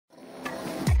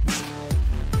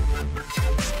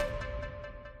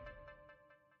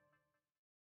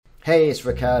Hey, it's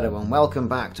Ricardo and welcome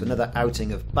back to another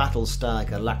outing of Battlestar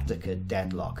Galactica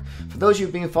Deadlock. For those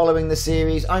who've been following the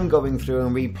series, I'm going through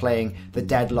and replaying the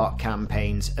Deadlock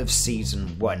campaigns of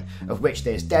Season 1, of which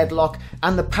there's Deadlock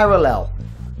and the parallel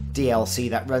DLC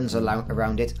that runs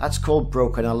around it. That's called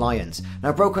Broken Alliance.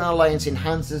 Now, Broken Alliance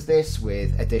enhances this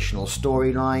with additional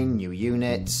storyline, new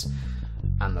units,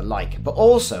 and the like. But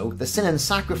also, the Sin and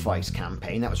Sacrifice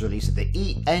campaign that was released at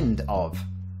the end of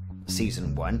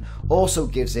Season 1 also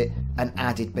gives it an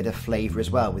added bit of flavour as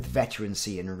well, with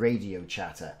veterancy and radio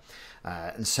chatter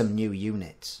and some new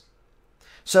units.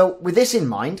 So with this in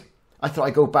mind, I thought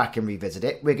I'd go back and revisit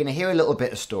it. We're going to hear a little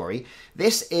bit of story.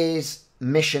 This is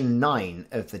Mission 9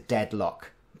 of the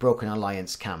Deadlock Broken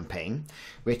Alliance campaign,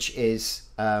 which is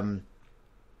a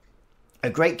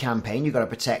great campaign. You've got to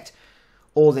protect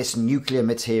all this nuclear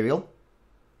material.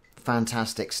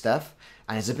 Fantastic stuff.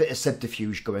 And there's a bit of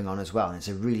subterfuge going on as well. And it's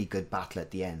a really good battle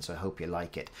at the end, so I hope you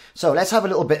like it. So let's have a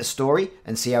little bit of story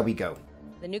and see how we go.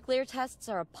 The nuclear tests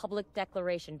are a public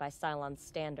declaration by Cylon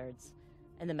standards.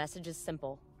 And the message is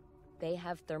simple. They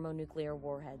have thermonuclear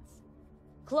warheads.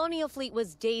 Colonial fleet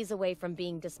was days away from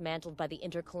being dismantled by the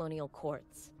intercolonial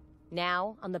courts.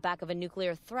 Now, on the back of a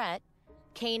nuclear threat,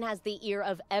 Kane has the ear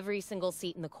of every single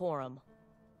seat in the quorum.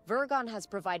 Virgon has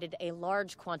provided a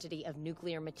large quantity of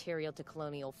nuclear material to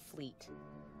Colonial fleet,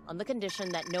 on the condition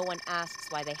that no one asks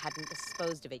why they hadn't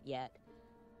disposed of it yet.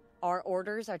 Our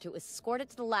orders are to escort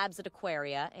it to the labs at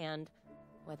Aquaria and,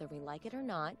 whether we like it or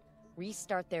not,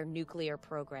 restart their nuclear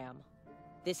program.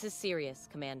 This is serious,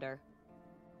 Commander.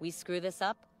 We screw this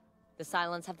up, the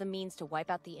Cylons have the means to wipe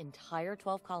out the entire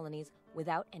 12 colonies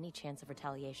without any chance of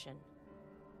retaliation.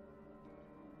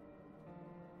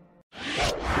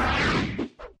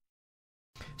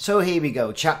 So here we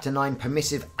go, Chapter 9,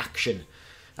 Permissive Action.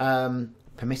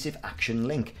 Permissive Action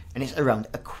link, and it's around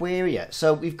Aquaria.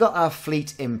 So we've got our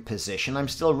fleet in position. I'm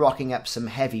still rocking up some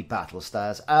heavy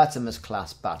Battlestars,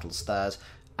 Artemis-class Battlestars,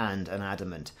 and an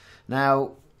Adamant.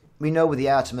 Now, we know with the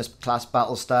Artemis-class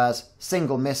Battlestars,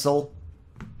 single missile,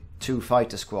 2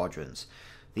 fighter squadrons.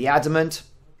 The Adamant,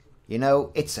 you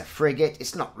know, it's a frigate.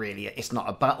 It's not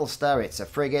a Battlestar, it's a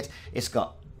frigate. It's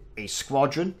got a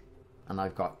squadron, and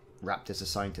I've got Raptors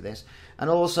assigned to this, and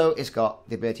also it's got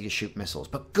the ability to shoot missiles,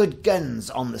 but good guns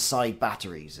on the side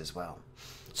batteries as well.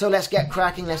 So let's get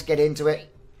cracking, let's get into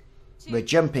it. We're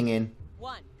jumping in.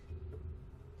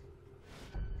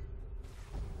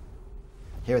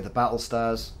 Here are the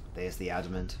Battlestars, there's the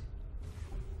Adamant,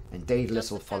 and Daedalus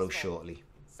will follow shortly.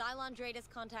 Cylon Dratus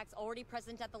contacts already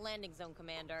present at the landing zone,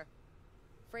 Commander.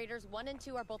 Freighters 1 and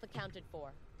 2 are both accounted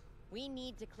for. We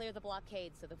need to clear the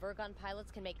blockade so the Virgon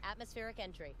pilots can make atmospheric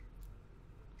entry.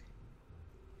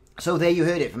 So there you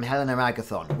heard it from Helena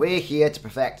Agathon. We're here to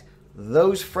protect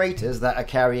those freighters that are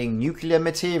carrying nuclear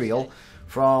material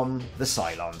from the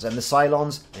Cylons. And the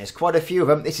Cylons, and there's quite a few of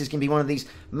them, this is going to be one of these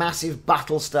massive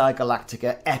Battlestar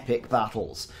Galactica epic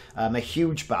battles. A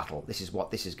huge battle. This is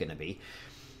what this is going to be.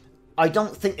 I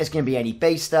don't think there's going to be any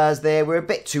base stars there. We're a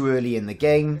bit too early in the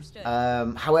game.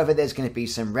 However, there's going to be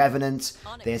some Revenants.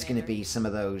 There's going to be some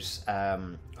of those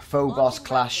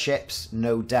Phobos-class ships,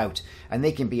 no doubt. And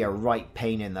they can be a right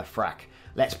pain in the frack.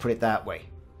 Let's put it that way.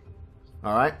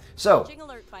 Alright, so,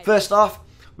 first off,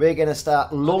 we're going to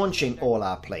start launching all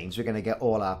our planes. We're going to get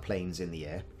all our planes in the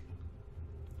air.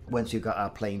 Once we've got our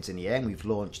planes in the air, and we've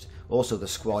launched also the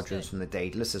squadrons from the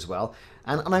Daedalus as well.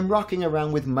 And I'm rocking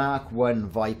around with Mark I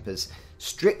Vipers,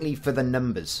 strictly for the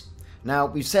numbers. Now,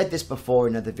 we've said this before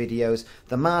in other videos,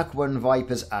 the Mark I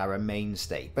Vipers are a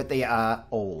mainstay, but they are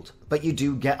old. But you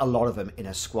do get a lot of them in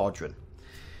a squadron.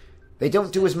 They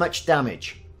don't do as much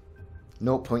damage,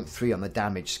 0.3 on the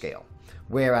damage scale.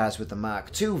 Whereas with the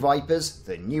Mark II Vipers,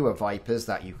 the newer Vipers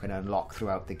that you can unlock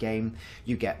throughout the game,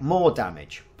 you get more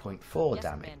damage, 0.4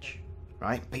 damage.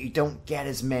 Right, but you don't get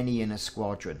as many in a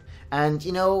squadron, and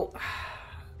you know,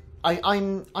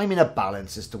 I'm in a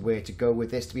balance as to where to go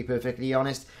with this. To be perfectly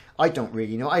honest, I don't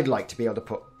really know. I'd like to be able to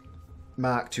put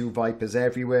Mark II Vipers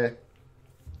everywhere,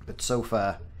 but so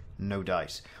far, no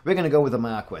dice. We're going to go with the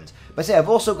Mark I's. But say I've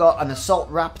also got an Assault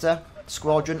Raptor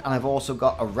squadron, and I've also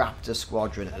got a Raptor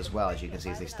squadron as well. As you can see,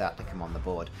 as they start to come on the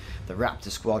board, the Raptor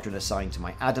squadron assigned to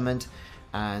my Adamant.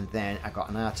 And then I got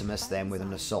an Artemis then with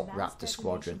an Assault Raptor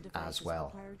squadron as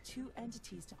well. Two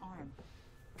entities to arm.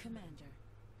 Commander,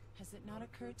 has it not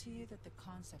occurred to you that the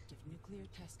concept of nuclear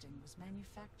testing was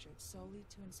manufactured solely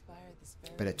to inspire this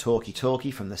very bit of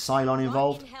talky-talky from the Cylon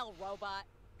involved. Rot in hell, robot.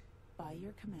 By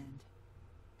your command.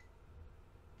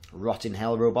 Rot in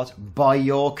hell, robot. By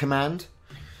your command.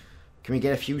 Can we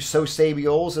get a few so say we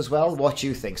alls as well? What do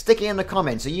you think? Stick it in the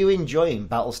comments. Are you enjoying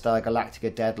Battlestar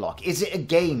Galactica Deadlock? Is it a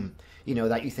game you know,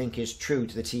 that you think is true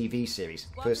to the TV series.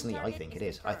 Personally, I think it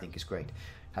is. I think it's great.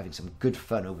 Having some good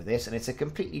fun over this, and it's a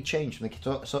completely change from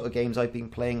the sort of games I've been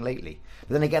playing lately. But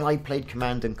then again, I played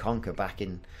Command and Conquer back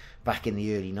in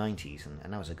the early 90s,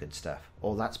 and that was a good stuff.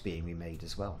 All that's being remade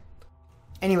as well.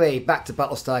 Anyway, back to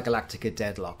Battlestar Galactica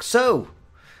Deadlock. So,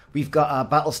 we've got our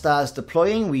Battlestars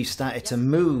deploying. We've started to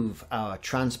move our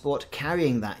transport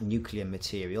carrying that nuclear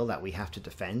material that we have to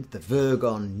defend, the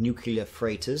Virgon nuclear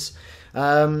freighters.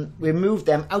 We moved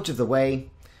them out of the way,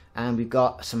 and we've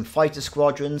got some fighter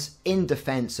squadrons in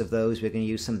defense of those. We're going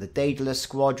to use some of the Daedalus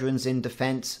squadrons in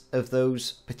defense of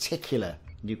those particular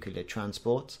nuclear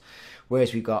transports.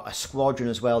 Whereas we've got a squadron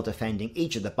as well defending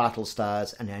each of the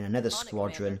Battlestars, and then another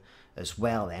squadron as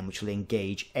well then, which will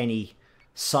engage any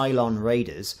Cylon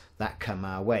raiders that come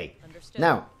our way. Understood.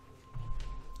 Now,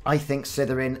 I think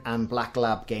Slytherin and Black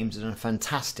Lab Games have done a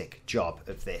fantastic job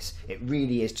of this. It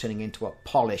really is turning into a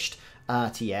polished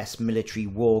RTS military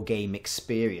war game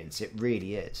experience. It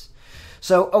really is.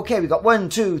 So, okay, we've got 1,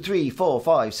 2, 3, 4,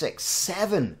 5, 6,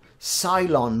 7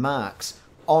 Cylon marks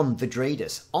on the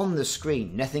Dreadus, on the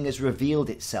screen. Nothing has revealed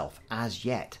itself as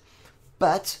yet.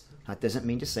 But that doesn't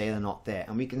mean to say they're not there.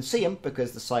 And we can see them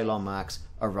because the Cylon marks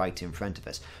are right in front of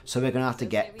us. So we're going to have to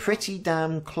get pretty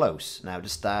damn close now to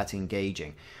start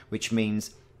engaging, which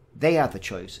means they have the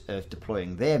choice of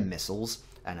deploying their missiles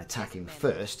and attacking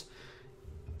first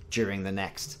during the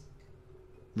next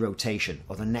rotation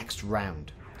or the next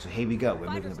round. So here we go,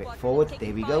 we're moving a bit forward.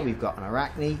 There we go, we've got an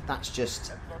Arachne that's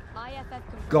just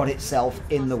got itself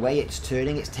in the way. It's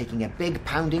turning, it's taking a big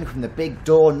pounding from the big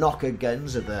door knocker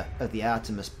guns of the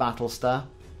Artemis Battlestar.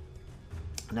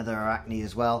 Another Arachne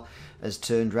as well has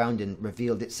turned round and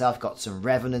revealed itself. Got some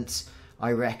Revenants,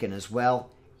 I reckon, as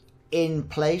well in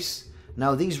place.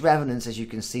 Now these Revenants, as you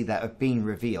can see, that have been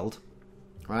revealed,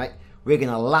 right? We're going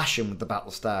to lash them with the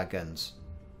Battlestar guns.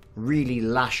 Really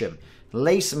lash them.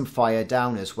 Lay some fire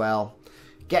down as well.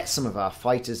 Get some of our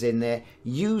fighters in there.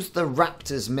 Use the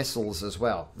Raptor's missiles as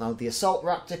well. Now the Assault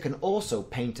Raptor can also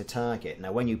paint a target.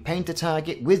 Now when you paint a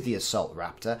target with the Assault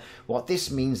Raptor, what this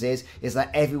means is that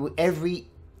every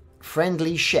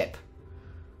friendly ship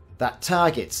that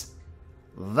targets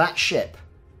that ship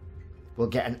will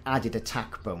get an added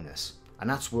attack bonus. And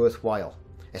that's worthwhile,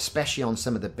 especially on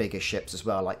some of the bigger ships as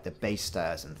well, like the base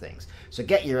stars and things. So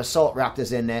get your Assault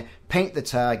Raptors in there, paint the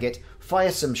target,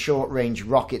 fire some short-range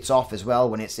rockets off as well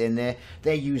when it's in there.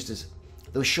 They're used as,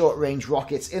 those short-range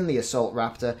rockets in the Assault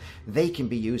Raptor, they can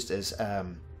be used as,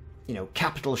 you know,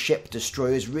 capital ship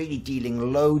destroyers, really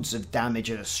dealing loads of damage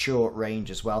at a short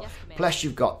range as well. Yes, plus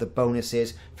you've got the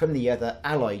bonuses from the other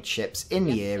allied ships in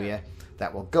the area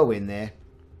that will go in there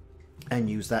and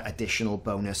use that additional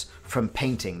bonus from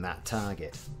painting that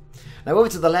target. Now over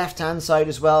to the left hand side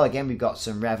as well, again we've got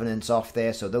some Revenants off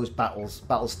there, so those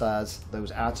Battlestars,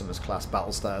 those Artemis class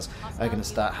Battlestars are going to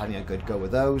start having a good go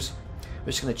with those. We're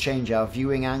just going to change our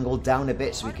viewing angle down a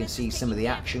bit so we can see some of the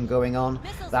action going on.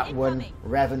 That one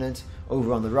Revenant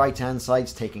over on the right hand side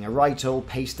is taking a right-o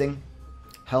pasting,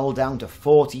 hull down to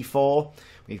 44.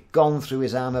 We've gone through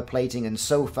his armour plating, and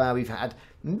so far we've had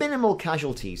minimal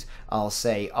casualties, I'll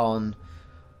say, on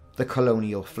the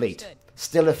Colonial fleet.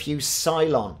 Still a few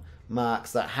Cylon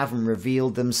marks that haven't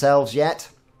revealed themselves yet.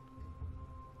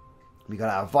 We got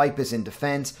our Vipers in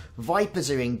defence. Vipers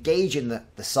are engaging the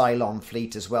Cylon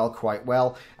fleet as well quite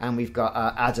well, and we've got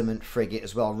our Adamant frigate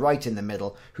as well right in the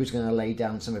middle, who's going to lay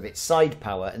down some of its side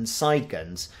power and side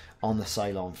guns on the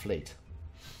Cylon fleet.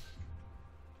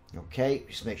 Okay,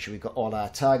 just make sure we've got all our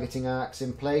targeting arcs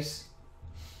in place.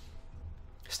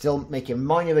 Still making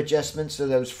minor adjustments to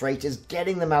those freighters,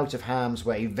 getting them out of harm's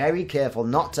way. Very careful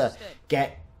not to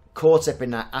get caught up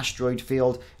in that asteroid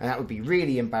field, and that would be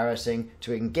really embarrassing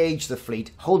to engage the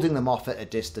fleet, holding them off at a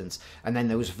distance, and then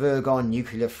those Virgon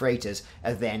nuclear freighters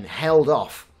are then held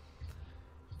off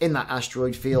in that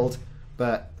asteroid field,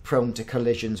 but prone to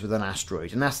collisions with an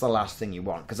asteroid, and that's the last thing you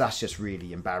want, because that's just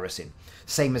really embarrassing.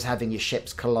 Same as having your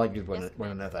ships collide with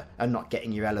one another and not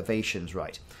getting your elevations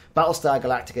right. Battlestar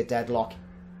Galactica Deadlock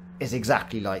is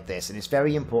exactly like this, and it's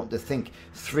very important to think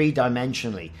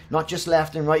three-dimensionally, not just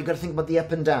left and right. You've got to think about the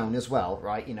up and down as well,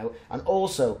 right? You know, and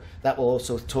also that will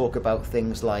also talk about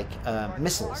things like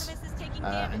missiles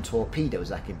and torpedoes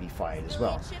that can be fired as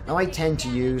well. Now I tend to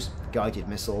use guided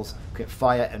missiles, quick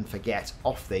fire and forget,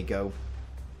 off they go.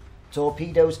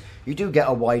 Torpedoes, you do get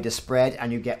a wider spread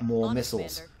and you get more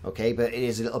missiles, okay, but it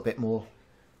is a little bit more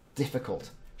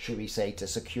difficult, should we say, to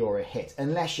secure a hit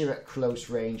unless you're at close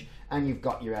range and you've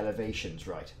got your elevations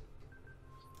right.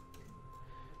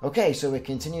 Okay, so we're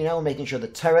continuing now, making sure the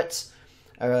turrets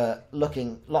are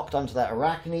locked onto that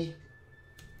Arachne.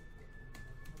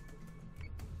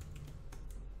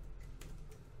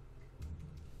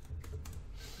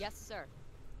 Yes, sir.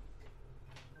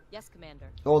 Yes, Commander.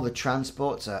 All the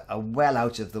transports are well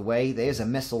out of the way. There's a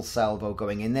missile salvo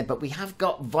going in there, but we have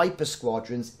got Viper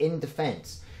squadrons in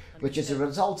defence, which as a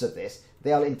result of this,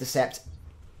 they'll intercept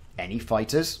any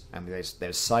fighters, and there's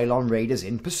Cylon raiders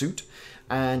in pursuit,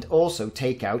 and also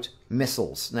take out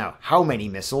missiles. Now, how many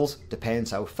missiles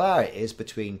depends how far it is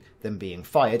between them being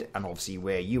fired and obviously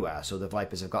where you are, so the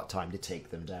Vipers have got time to take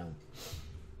them down.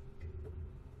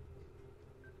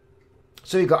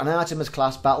 So you've got an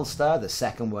Artemis-class Battlestar. The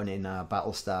second one in our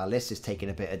Battlestar list is taking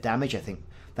a bit of damage. I think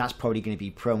that's probably going to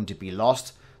be prone to be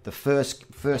lost. The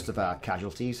first of our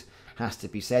casualties, has to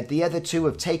be said. The other two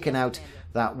have taken out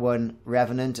that one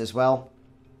Revenant as well.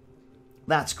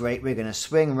 That's great. We're going to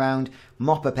swing round,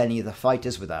 mop up any of the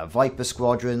fighters with our Viper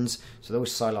squadrons. So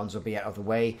those Cylons will be out of the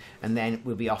way. And then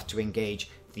we'll be off to engage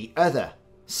the other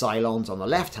Cylons on the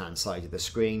left-hand side of the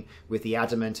screen with the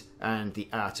Adamant and the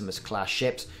Artemis-class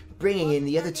ships, bringing in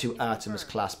the other two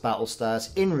Artemis-class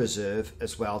Battlestars in reserve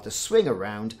as well to swing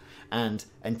around and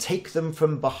take them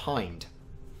from behind.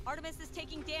 Artemis is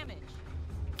taking damage.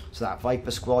 So that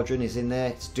Viper squadron is in there.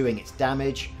 It's doing its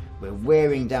damage. We're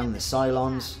wearing down the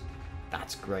Cylons.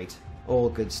 That's great. All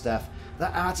good stuff.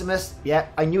 That Artemis, yeah,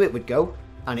 I knew it would go,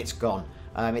 and it's gone.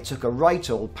 It took a right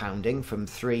old pounding from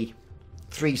three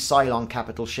Cylon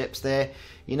capital ships there.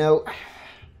 You know,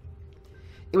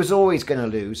 it was always going to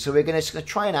lose, so we're going to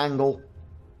try and angle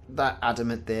that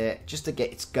Adamant there just to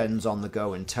get its guns on the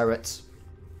go and turrets.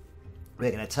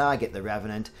 We're going to target the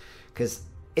Revenant because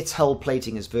its hull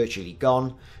plating is virtually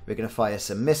gone. We're going to fire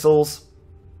some missiles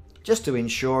just to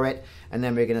ensure it, and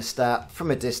then we're going to start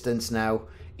from a distance now,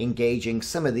 engaging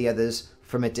some of the others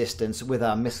from a distance with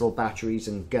our missile batteries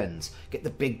and guns. Get the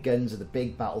big guns of the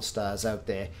big Battlestars out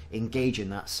there, engaging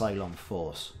that Cylon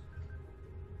force.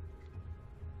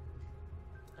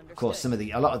 Of course, a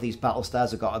lot of these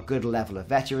Battlestars have got a good level of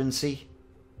veterancy.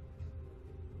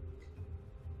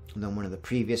 And on one of the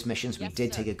previous missions, we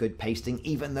did take a good pasting,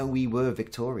 even though we were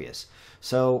victorious.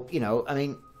 So, you know, I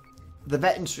mean, the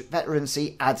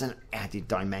veterancy adds an added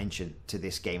dimension to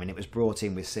this game, and it was brought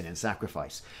in with Sin and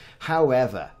Sacrifice.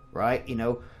 However, right, you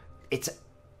know, it's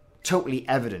totally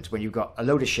evident when you've got a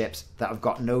load of ships that have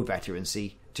got no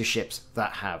veterancy to ships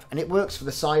that have. And it works for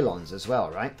the Cylons as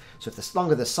well, right? So if the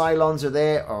longer the Cylons are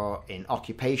there or in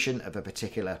occupation of a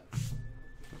particular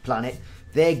planet,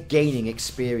 they're gaining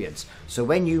experience. So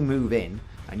when you move in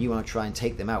and you want to try and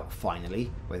take them out finally,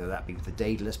 whether that be with the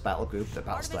Daedalus battle group, the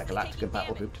Battlestar Galactica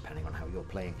battle group, depending on how you're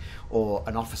playing, or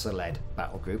an officer-led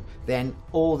battle group, then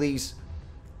all these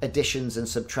additions and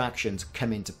subtractions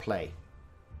come into play.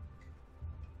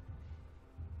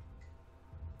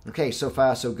 Okay, so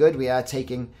far so good. We're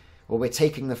taking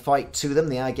the fight to them.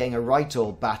 They are getting a right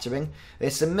old battering.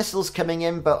 There's some missiles coming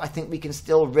in, but I think we can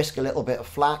still risk a little bit of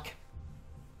flak.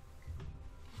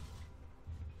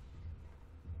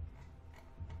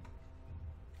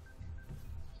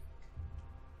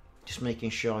 Just making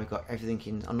sure I've got everything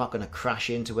in. I'm not going to crash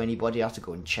into anybody. I have to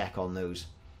go and check on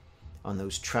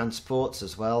those transports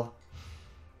as well.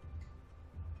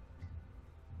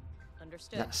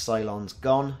 Understood. That Cylon's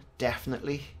gone,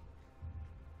 definitely.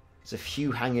 There's a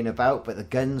few hanging about, but the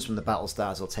guns from the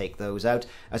Battlestars will take those out,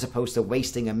 as opposed to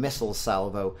wasting a missile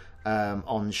salvo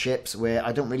on ships where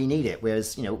I don't really need it.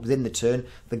 Whereas, you know, within the turn,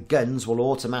 the guns will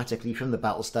automatically, from the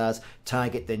Battlestars,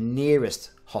 target the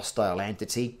nearest hostile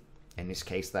entity, in this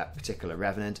case that particular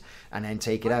Revenant, and then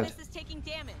take it out. Is taking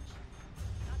damage.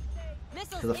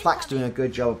 So the flak's doing a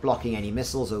good job of blocking any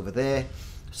missiles over there.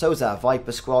 So's our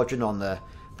Viper squadron on the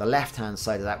left-hand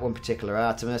side of that one particular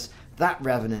Artemis. That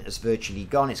Revenant is virtually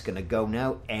gone. It's going to go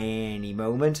now any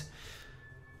moment.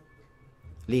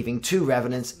 Leaving two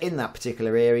Revenants in that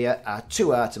particular area. Our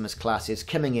two Artemis classes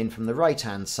coming in from the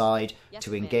right-hand side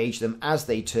to engage them as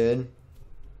they turn.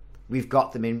 We've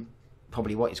got them in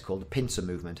probably what is called the pincer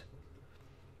movement.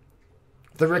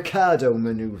 The Ricardo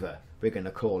maneuver, we're going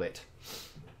to call it.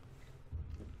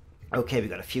 Okay, we've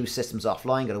got a few systems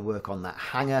offline. Got to work on that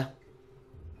hangar.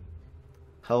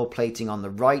 Hull plating on the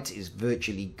right is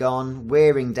virtually gone.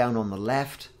 Wearing down on the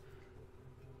left.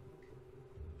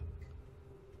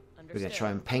 Understood. We're going to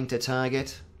try and paint a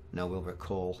target. No, we'll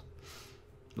recall.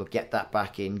 We'll get that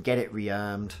back in, get it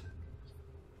rearmed,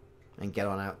 and get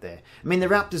on out there. I mean, the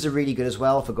Raptors are really good as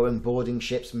well for going boarding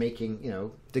ships, making, you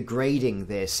know, degrading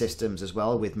their systems as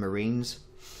well with Marines.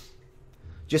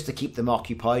 Just to keep them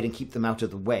occupied and keep them out of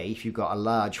the way. If you've got a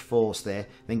large force there,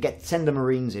 then send the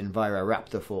Marines in via a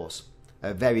Raptor force.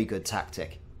 A very good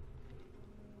tactic.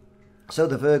 So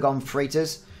the Virgon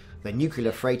freighters, the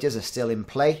nuclear freighters, are still in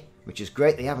play. which is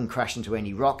great. They haven't crashed into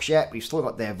any rocks yet. We've still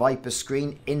got their Viper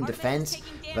screen in defense,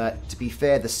 but to be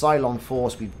fair, the Cylon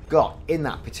force we've got in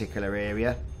that particular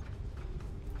area,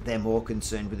 they're more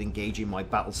concerned with engaging my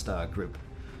Battlestar group.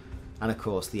 And of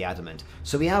course the Adamant.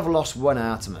 So we have lost one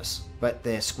Artemis, but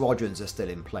their squadrons are still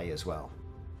in play as well.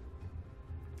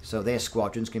 So their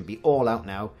squadrons can be all out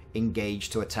now,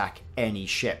 engaged to attack any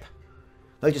ship.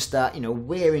 They'll just start, you know,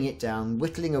 wearing it down,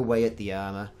 whittling away at the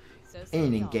armour in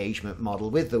an engagement model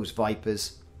with those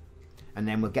Vipers. And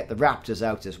then we'll get the Raptors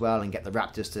out as well and get the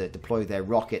Raptors to deploy their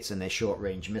rockets and their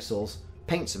short-range missiles,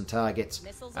 paint some targets,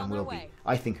 and we'll be,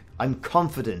 I'm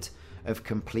confident of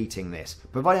completing this.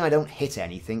 Providing I don't hit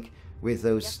anything with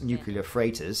those nuclear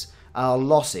freighters, our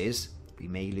losses, we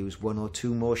may lose one or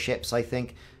two more ships, I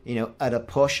think, you know, at a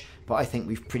push, but I think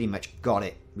we've pretty much got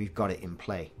it. We've got it in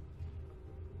play.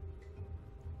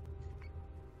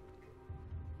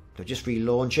 So just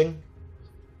relaunching.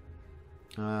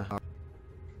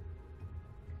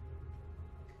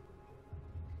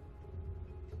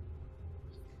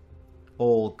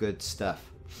 All good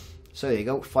stuff. So there you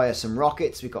go, fire some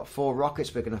rockets. We've got 4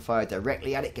 rockets. We're going to fire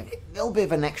directly at it. Give it a little bit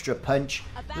of an extra punch,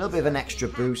 a little bit of an extra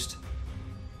boost.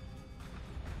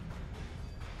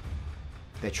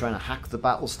 They're trying to hack the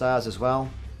Battlestars as well.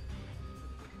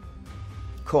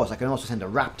 Of course, I can also send a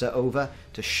Raptor over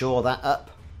to shore that up.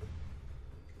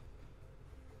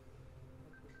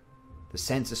 The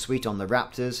sensor suite on the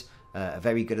Raptors are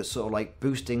very good at sort of like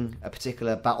boosting a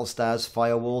particular Battlestar's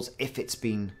firewalls if it's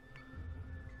been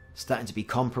starting to be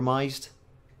compromised.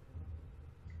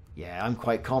 Yeah, I'm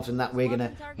quite confident that we're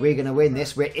gonna win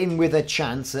this. We're in with a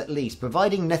chance at least,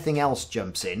 providing nothing else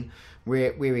jumps in.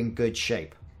 We're in good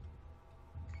shape.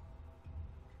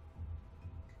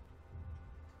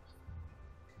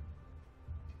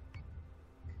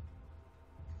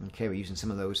 Okay, we're using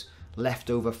some of those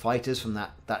leftover fighters from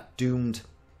that doomed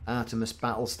Artemis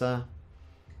Battlestar.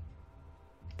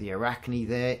 The Arachne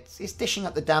there, it's dishing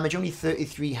up the damage, only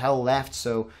 33 hull left,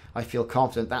 so I feel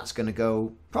confident that's going to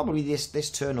go probably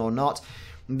this turn or not.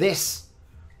 This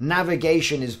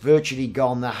navigation is virtually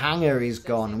gone, the hangar is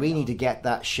gone, we need to get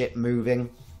that ship moving.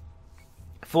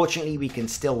 Fortunately, we can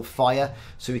still fire,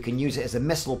 so we can use it as a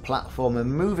missile platform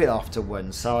and move it off to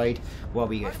one side while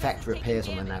we effect repairs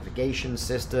on the navigation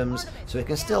systems, so we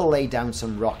can still lay down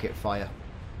some rocket fire.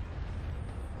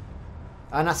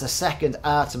 And that's a second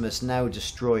Artemis now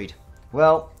destroyed.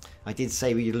 Well, I did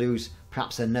say we'd lose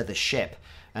perhaps another ship,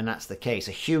 and that's the case.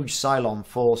 A huge Cylon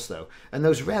force, though. And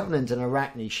those Revenant and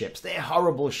Arachne ships, they're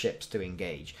horrible ships to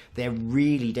engage. They're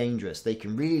really dangerous. They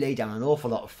can really lay down an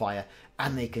awful lot of fire,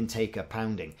 and they can take a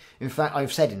pounding. In fact,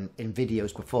 I've said in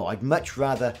videos before, I'd much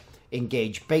rather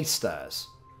engage base stars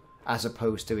as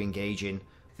opposed to engaging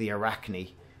the Arachne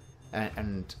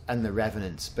and the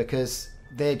Revenants, because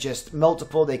they're just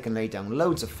multiple, they can lay down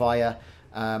loads of fire,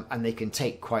 and they can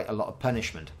take quite a lot of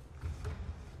punishment.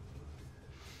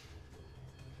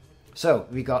 So,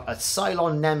 we got a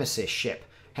Cylon Nemesis ship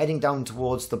heading down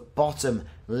towards the bottom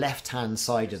left-hand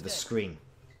side of the screen.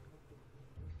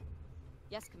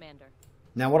 Yes, Commander.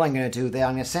 Now what I'm going to do there,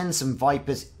 I'm going to send some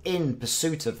Vipers in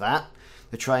pursuit of that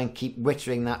to try and keep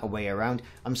wittering that away around.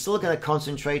 I'm still going to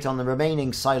concentrate on the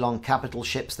remaining Cylon capital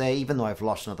ships there, even though I've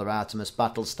lost another Artemis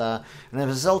Battlestar. And as a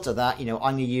result of that, you know,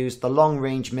 I'm going to use the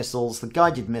long-range missiles, the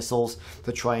guided missiles,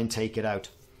 to try and take it out.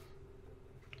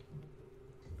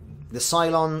 The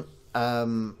Cylon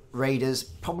raiders,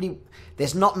 probably,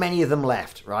 there's not many of them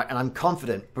left, right? And I'm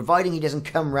confident, providing he doesn't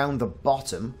come round the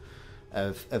bottom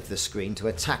of the screen to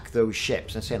attack those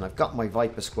ships. And saying I've got my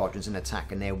Viper squadrons in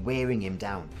attack, and they're wearing him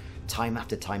down time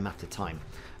after time after time.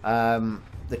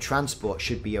 The transport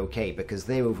should be okay because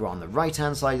they're over on the right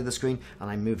hand side of the screen, and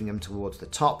I'm moving them towards the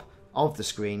top of the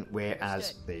screen,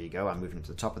 whereas there you go, I'm moving to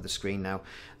the top of the screen now,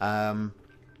 out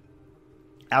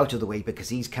of the way because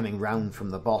he's coming round from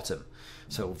the bottom.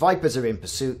 So Vipers are in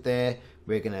pursuit there.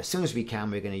 We're gonna, as soon as we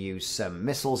can, we're gonna use some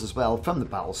missiles as well from the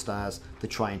Battlestars to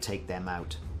try and take them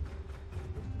out.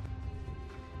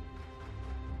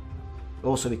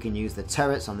 Also, we can use the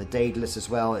turrets on the Daedalus as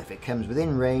well. If it comes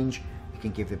within range, we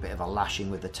can give it a bit of a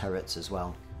lashing with the turrets as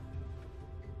well.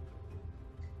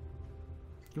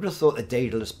 You would have thought the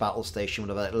Daedalus battle station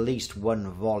would have at least one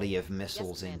volley of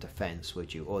missiles in defence,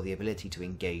 would you? Or the ability to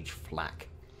engage flak.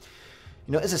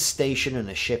 You know, as a station and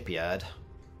a shipyard,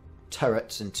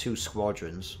 turrets and 2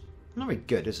 squadrons, not very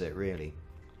good, is it, really?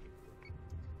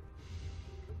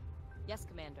 Yes,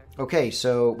 Commander. Okay,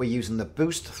 so we're using the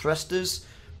boost thrusters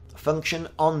function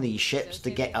on these ships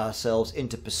to get ourselves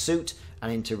into pursuit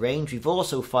and into range. We've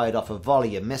also fired off a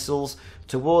volley of missiles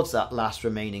towards that last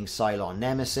remaining Cylon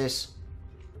Nemesis.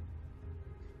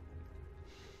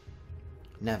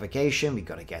 Navigation, we've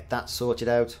got to get that sorted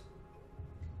out.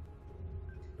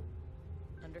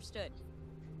 Understood.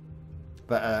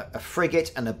 But a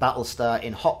frigate and a battlestar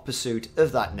in hot pursuit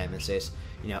of that nemesis,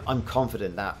 you know, I'm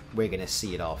confident that we're going to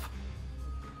see it off.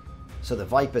 So the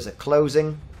Vipers are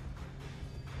closing.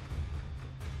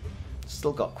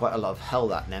 Still got quite a lot of hull,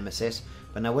 that nemesis.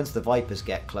 But now once the Vipers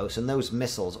get close and those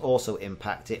missiles also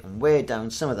impact it and wear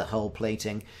down some of the hull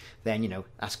plating, then, you know,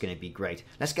 that's going to be great.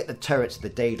 Let's get the turrets of the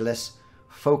Daedalus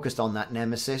focused on that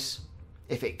nemesis.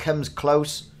 If it comes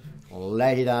close,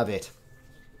 let it have it.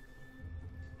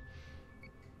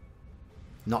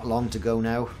 Not long to go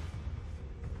now.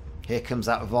 Here comes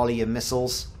that volley of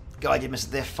missiles. Guided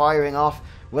missiles, they're firing off.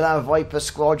 Will our Viper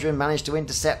squadron manage to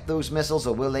intercept those missiles,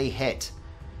 or will they hit?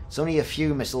 It's only a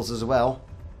few missiles as well.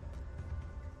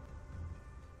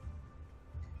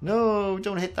 No,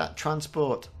 don't hit that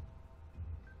transport.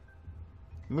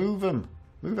 Move them.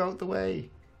 Move out the way.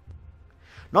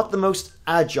 Not the most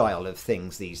agile of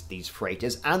things, these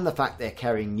freighters, and the fact they're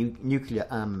carrying nuclear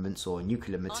armaments or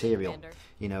nuclear material.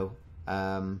 You know,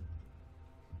 and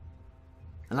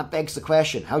that begs the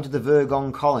question, how did the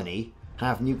Virgon colony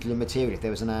have nuclear material if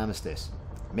there was an armistice?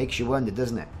 Makes you wonder,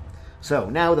 doesn't it? So,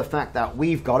 now the fact that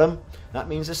we've got them, that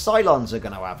means the Cylons are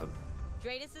going to have them.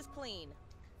 Dratus is clean.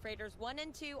 Freighters 1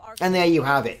 and 2 are... And there you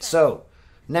have it. So,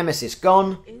 Nemesis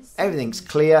gone, everything's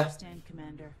clear.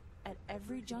 At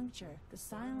every juncture, the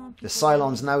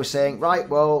Cylons now saying, right,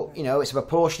 well, you know, it's a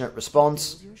proportionate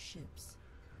response.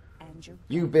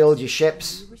 You build your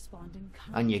ships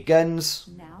and your guns,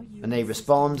 and they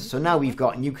respond. So now we've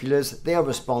got nuclears, they'll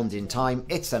respond in time.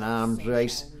 It's an arms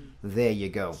race. There you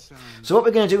go. So what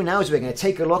we're going to do now is we're going to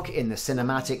take a look in the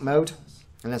cinematic mode,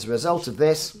 and as a result of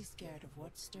this,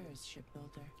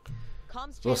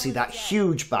 we'll see that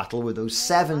huge battle with those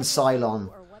 7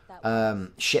 Cylon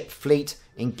ship fleet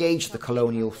engage the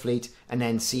Colonial fleet, and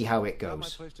then see how it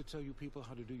goes.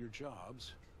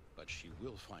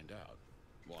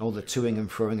 All the toing and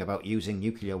froing about using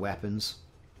nuclear weapons.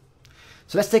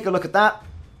 So let's take a look at that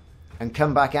and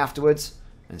come back afterwards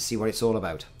and see what it's all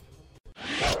about.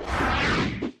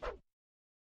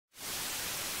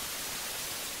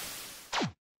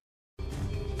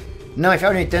 Now, if you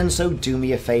haven't done so, do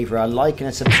me a favour. A like and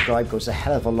a subscribe goes a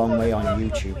hell of a long way on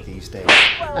YouTube these days.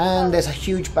 And there's a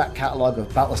huge back catalogue of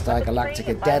Battlestar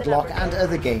Galactica Deadlock and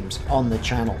other games on the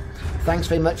channel. Thanks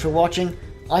very much for watching.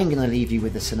 I'm going to leave you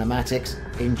with the cinematics.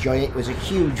 Enjoy it. It was a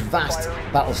huge, vast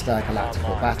Battlestar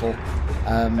Galactica battle.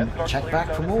 Check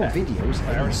back for more videos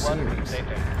in the series.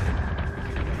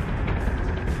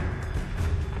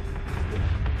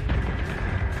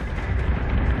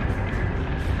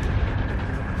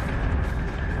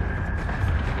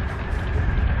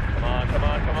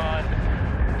 Come on.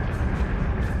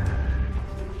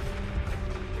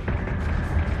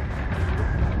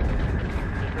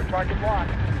 Keep your target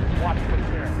locked. Watch what's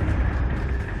there.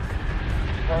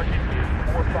 Target is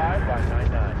 45 by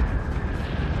 99.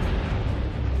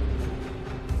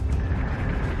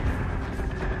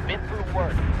 Been through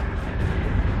work.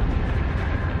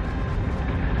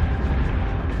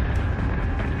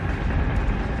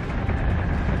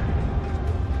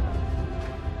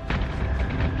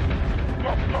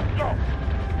 Go!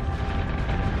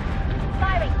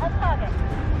 Firing on target.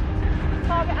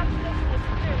 Target acquisition is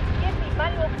pursued. Give me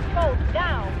manual control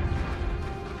now.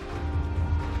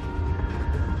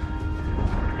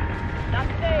 Not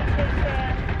today,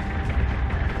 J-Fan.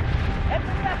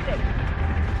 Intercepted.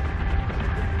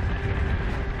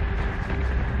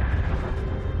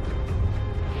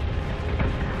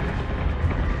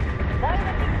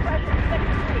 Volumetric pressure,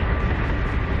 second 3.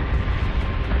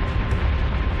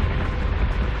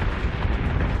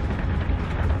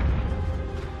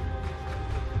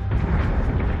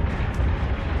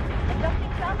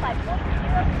 By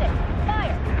 0.06.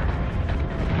 Fire!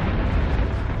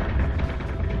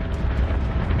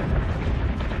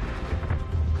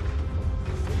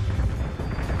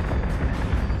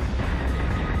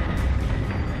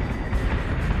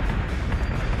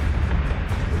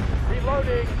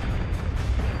 Reloading!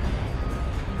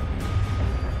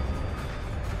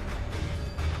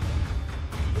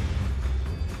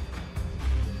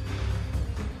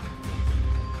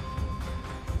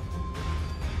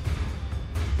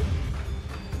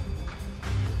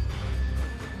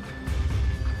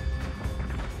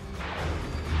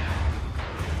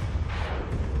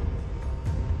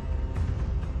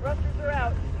 Thrusters are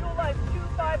out. Fuel lines 2,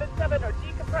 5, and 7 are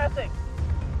decompressing.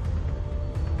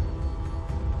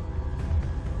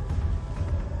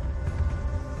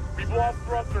 We've lost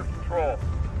thruster control.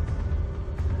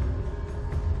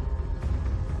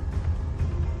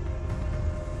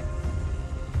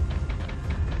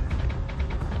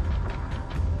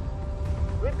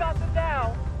 faster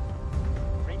now.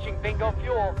 Reaching bingo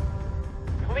fuel.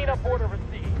 Cleanup order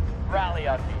received. Rally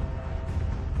out here.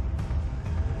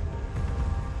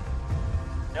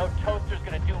 No toaster's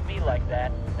gonna do me like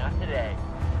that. Not today.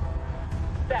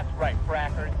 That's right,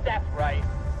 frackers. That's right.